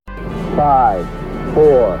5,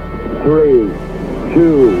 4, 3,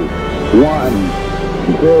 2, 1,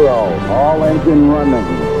 0. All engine running.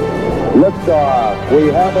 Liftoff. We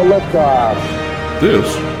have a liftoff. This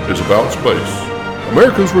is About Space,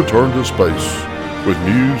 America's return to space, with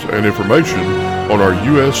news and information on our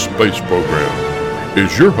U.S. space program.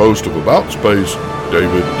 Is your host of About Space,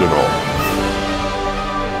 David Denault.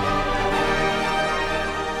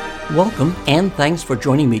 Welcome and thanks for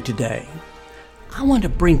joining me today. I want to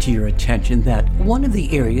bring to your attention that one of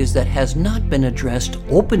the areas that has not been addressed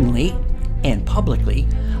openly and publicly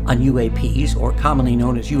on UAPs, or commonly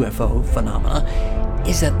known as UFO phenomena,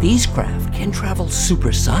 is that these craft can travel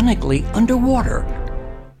supersonically underwater.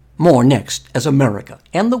 More next as America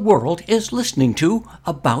and the world is listening to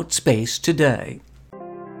About Space today.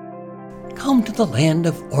 Come to the land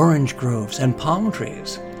of orange groves and palm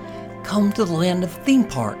trees. Come to the land of theme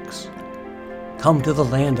parks. Come to the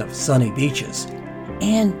land of sunny beaches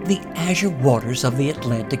and the azure waters of the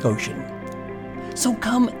Atlantic Ocean. So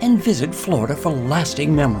come and visit Florida for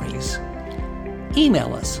lasting memories.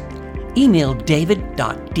 Email us. Email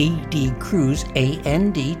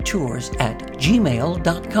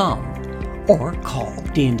david.ddcruiseandtours@gmail.com or call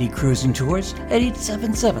D&D Cruise and Tours at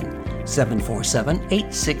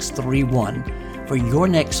 877-747-8631 for your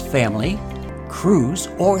next family, cruise,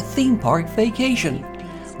 or theme park vacation.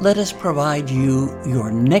 Let us provide you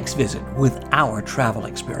your next visit with our travel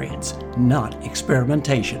experience, not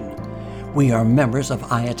experimentation. We are members of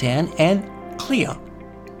IATAN and CLIA.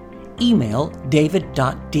 Email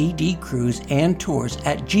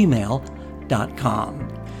david.ddcruiseandtours@gmail.com.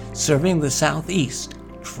 Serving the Southeast,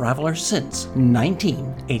 traveler since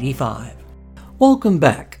 1985. Welcome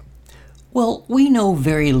back. Well, we know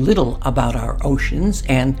very little about our oceans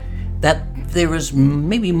and that there is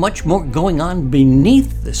maybe much more going on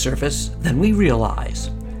beneath the surface than we realize.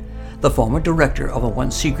 The former director of a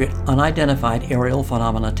once secret unidentified aerial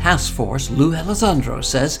phenomena task force, Lou Elizondo,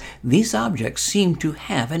 says these objects seem to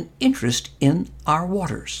have an interest in our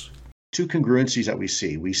waters. Two congruencies that we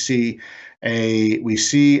see. We see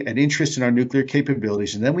an interest in our nuclear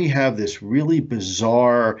capabilities, and then we have this really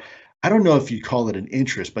bizarre, I don't know if you'd call it an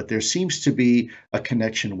interest, but there seems to be a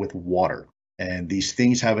connection with water. And these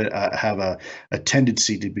things have a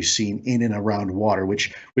tendency to be seen in and around water,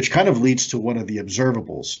 which kind of leads to one of the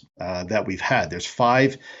observables that we've had. There's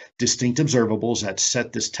 5 distinct observables that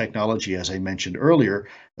set this technology, as I mentioned earlier,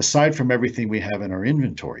 aside from everything we have in our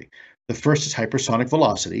inventory. The first is hypersonic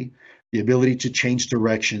velocity, the ability to change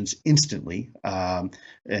directions instantly.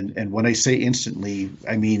 And when I say instantly,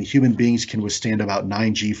 I mean human beings can withstand about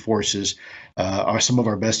 9 G forces. Some of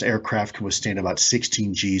our best aircraft can withstand about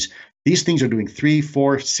 16 Gs. These things are doing 300,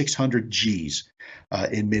 400, 600 Gs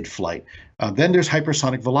in mid-flight. Then there's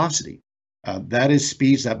hypersonic velocity. That is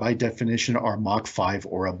speeds that by definition are Mach 5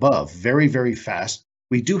 or above. Very, very fast.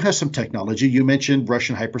 We do have some technology. You mentioned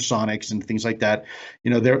Russian hypersonics and things like that. You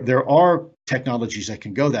know, there are technologies that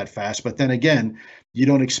can go that fast, but then again, you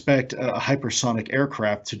don't expect a hypersonic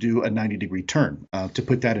aircraft to do a 90-degree turn. To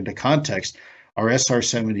put that into context, our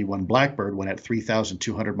SR-71 Blackbird, when at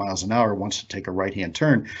 3,200 miles an hour, wants to take a right-hand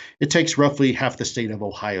turn, it takes roughly half the state of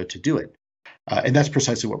Ohio to do it. And that's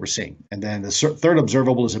precisely what we're seeing. And then the third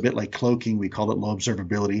observable is a bit like cloaking. We call it low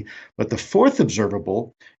observability. But the fourth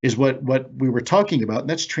observable is what we were talking about, and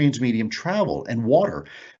that's transmedium travel and water.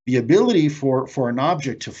 The ability for an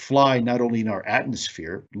object to fly not only in our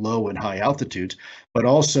atmosphere, low and high altitudes, but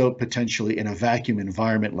also potentially in a vacuum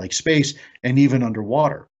environment like space and even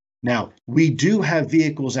underwater. Now, we do have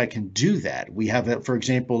vehicles that can do that. We have, for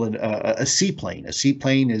example, a seaplane. A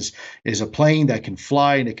seaplane is a plane that can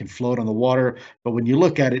fly and it can float on the water. But when you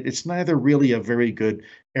look at it, it's neither really a very good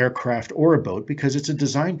aircraft or a boat because it's a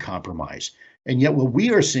design compromise. And yet what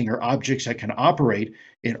we are seeing are objects that can operate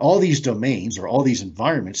in all these domains or all these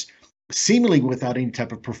environments, seemingly without any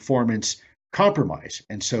type of performance compromise.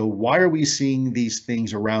 And so why are we seeing these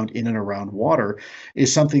things around in and around water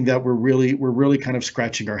is something that we're really kind of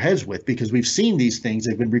scratching our heads with, because we've seen these things.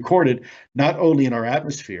 They've been recorded not only in our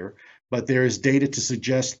atmosphere, but there is data to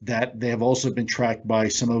suggest that they have also been tracked by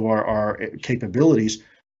some of our capabilities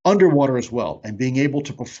underwater as well, and being able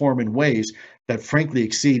to perform in ways that frankly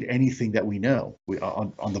exceed anything that we know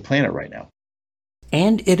on the planet right now.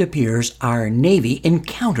 And it appears our Navy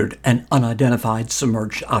encountered an unidentified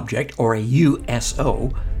submerged object, or a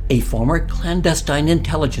USO. A former clandestine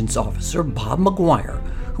intelligence officer, Bob McGuire,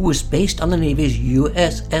 who was based on the Navy's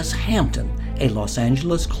USS Hampton, a Los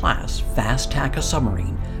Angeles-class fast-tacker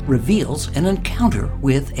submarine, reveals an encounter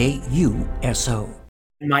with a USO.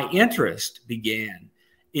 My interest began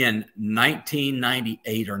in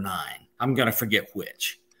 1998 or 9. I'm going to forget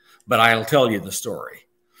which, but I'll tell you the story.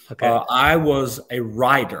 Okay. I was a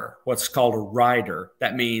rider, what's called a rider.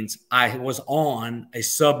 That means I was on a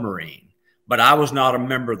submarine, but I was not a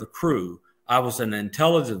member of the crew. I was an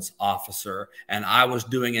intelligence officer, and I was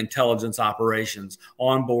doing intelligence operations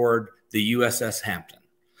on board the USS Hampton.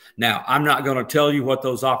 Now, I'm not going to tell you what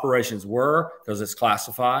those operations were because it's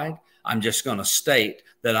classified. I'm just going to state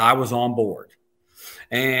that I was on board.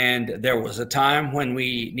 And there was a time when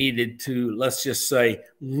we needed to, let's just say,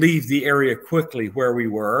 leave the area quickly where we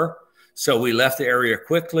were. So we left the area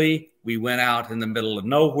quickly. We went out in the middle of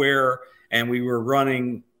nowhere, and we were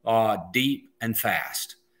running deep and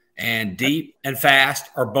fast. And deep and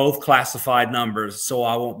fast are both classified numbers, so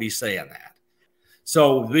I won't be saying that.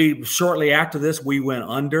 So shortly after this, we went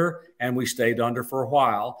under, and we stayed under for a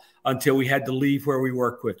while until we had to leave where we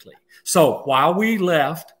were quickly. So while we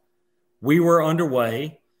left, we were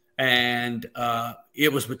underway, and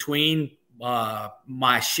it was between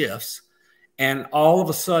my shifts. And all of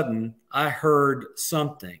a sudden, I heard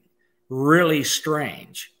something really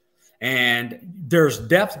strange. And there's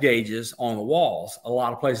depth gauges on the walls, a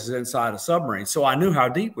lot of places inside a submarine. So I knew how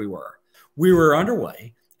deep we were. We were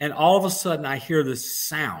underway, and all of a sudden, I hear this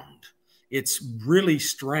sound. It's really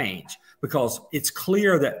strange because it's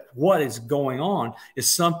clear that what is going on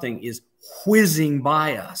is something is whizzing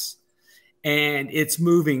by us. And it's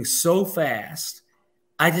moving so fast.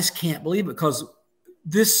 I just can't believe it because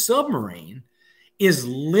this submarine is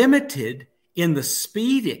limited in the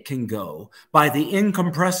speed it can go by the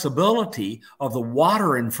incompressibility of the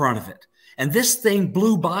water in front of it. And this thing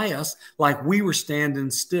blew by us like we were standing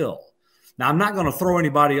still. Now, I'm not going to throw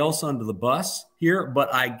anybody else under the bus here, but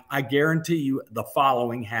I guarantee you the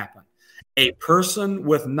following happened. A person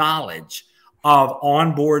with knowledge of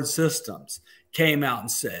onboard systems came out and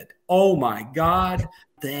said, "Oh my God,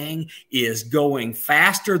 thing is going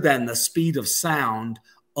faster than the speed of sound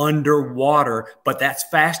underwater, but that's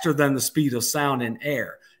faster than the speed of sound in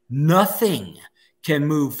air. Nothing can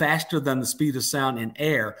move faster than the speed of sound in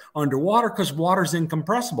air underwater because water's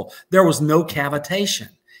incompressible." There was no cavitation.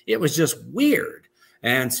 It was just weird.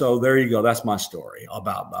 And so there you go. That's my story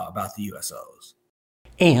about the USOs.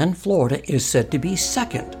 And Florida is said to be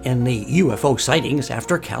second in the UFO sightings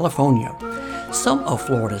after California. Some of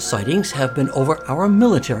Florida's sightings have been over our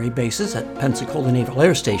military bases at Pensacola Naval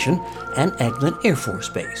Air Station and Eglin Air Force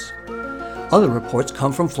Base. Other reports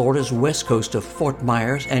come from Florida's west coast of Fort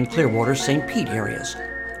Myers and Clearwater St. Pete areas,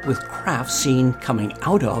 with craft seen coming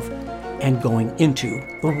out of and going into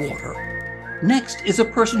the water. Next is a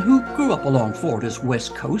person who grew up along Florida's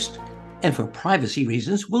west coast, and for privacy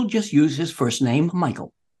reasons, we'll just use his first name,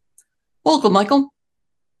 Michael. Welcome, Michael.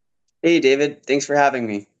 Hey, David. Thanks for having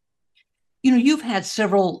me. You know, you've had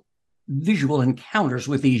several visual encounters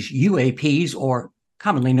with these UAPs, or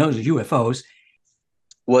commonly known as UFOs.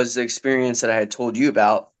 Was the experience that I had told you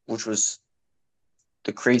about, which was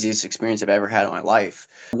the craziest experience I've ever had in my life.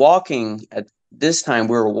 Walking at this time,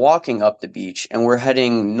 we were walking up the beach, and we're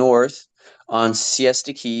heading north on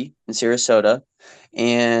Siesta Key in Sarasota.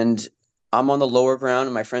 And I'm on the lower ground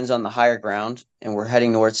and my friend's on the higher ground, and we're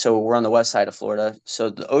heading north. So we're on the west side of Florida. So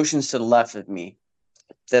the ocean's to the left of me.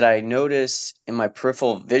 That I noticed in my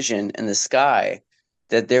peripheral vision in the sky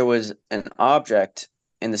that there was an object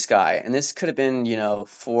in the sky. And this could have been, 400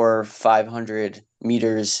 or 500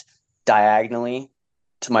 meters diagonally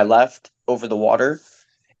to my left over the water.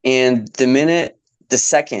 And the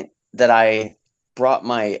second that I brought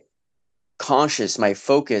my my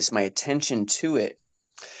focus, my attention to it,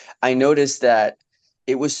 I noticed that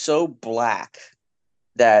it was so black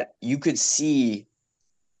that you could see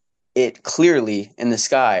it clearly in the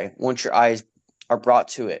sky once your eyes are brought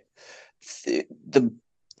to it.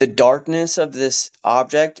 The darkness of this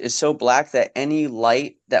object is so black that any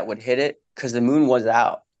light that would hit it, because the moon was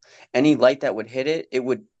out, any light that would hit it, it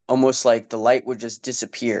would almost like the light would just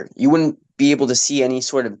disappear. You wouldn't be able to see any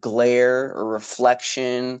sort of glare or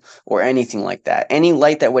reflection or anything like that. Any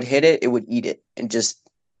light that would hit it, it would eat it.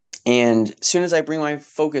 And as soon as I bring my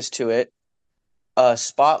focus to it, a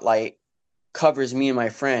spotlight covers me and my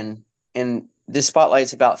friend. And this spotlight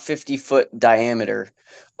is about 50-foot diameter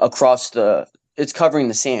it's covering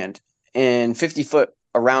the sand and 50 foot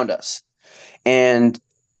around us. And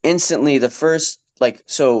instantly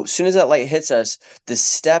so as soon as that light hits us, the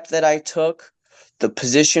step that I took, the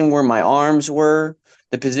position where my arms were,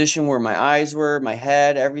 the position where my eyes were, my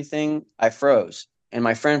head, everything, I froze. And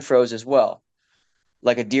my friend froze as well,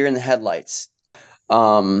 like a deer in the headlights.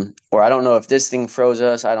 Or I don't know if this thing froze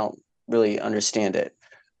us. I don't really understand it.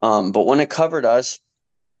 But when it covered us,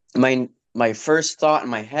 my first thought in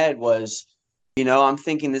my head was, I'm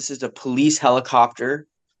thinking this is a police helicopter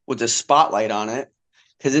with a spotlight on it,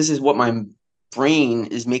 because this is what my brain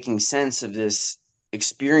is making sense of this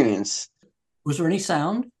experience. Was there any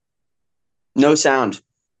sound? No sound.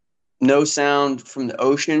 No sound from the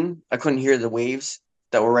ocean. I couldn't hear the waves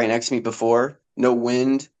that were right next to me before. No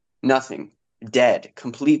wind, nothing. Dead,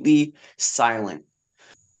 completely silent.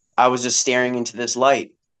 I was just staring into this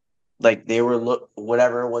light. Like they were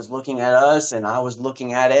whatever was looking at us, and I was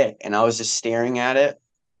looking at it, and I was just staring at it.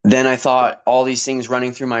 Then I thought all these things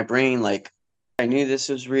running through my brain, like I knew this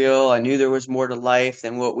was real. I knew there was more to life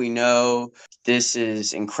than what we know. This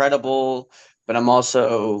is incredible, but I'm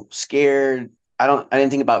also scared. I didn't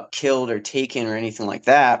think about killed or taken or anything like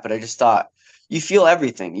that, but I just thought you feel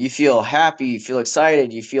everything. You feel happy, you feel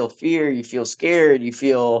excited, you feel fear, you feel scared, you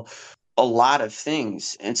feel a lot of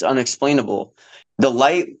things. It's unexplainable. The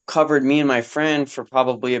light covered me and my friend for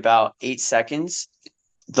probably about 8 seconds.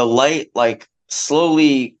 The light like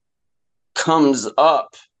slowly comes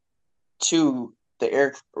up to the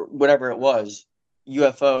air, whatever it was,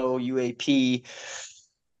 UFO, UAP,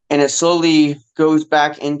 and it slowly goes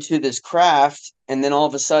back into this craft. And then all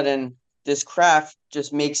of a sudden, this craft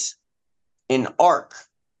just makes an arc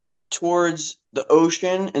towards the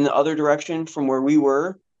ocean in the other direction from where we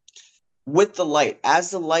were with the light.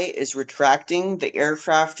 As the light is retracting, the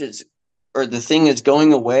aircraft the thing is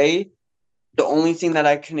going away. The only thing that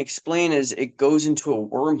I can explain is it goes into a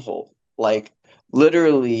wormhole. Like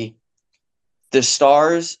literally the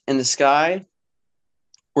stars in the sky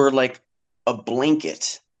were like a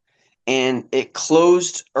blanket, and it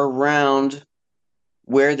closed around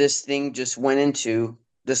where this thing just went into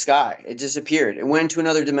the sky. It disappeared. It went into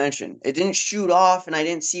another dimension. It didn't shoot off and I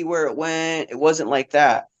didn't see where it went. It wasn't like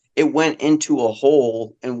that. It went into a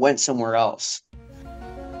hole and went somewhere else.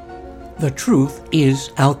 The truth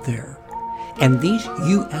is out there. And these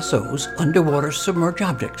USOs, underwater submerged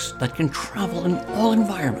objects that can travel in all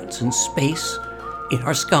environments, in space, in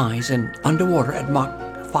our skies, and underwater at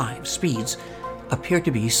Mach 5 speeds, appear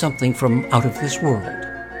to be something from out of this world.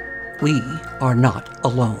 We are not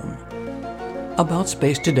alone. About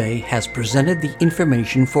Space Today has presented the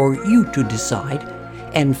information for you to decide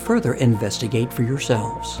and further investigate for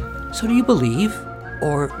yourselves. So do you believe,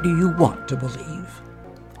 or do you want to believe?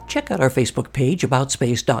 Check out our Facebook page,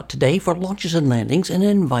 aboutspace.today, for launches and landings, and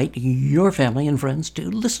invite your family and friends to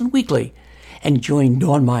listen weekly. And join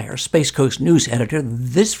Dawn Meyer, Space Coast News Editor,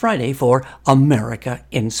 this Friday for America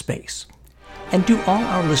in Space. And to all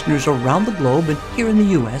our listeners around the globe and here in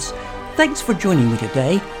the U.S., thanks for joining me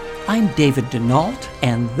today. I'm David Denault,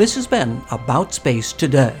 and this has been About Space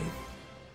Today.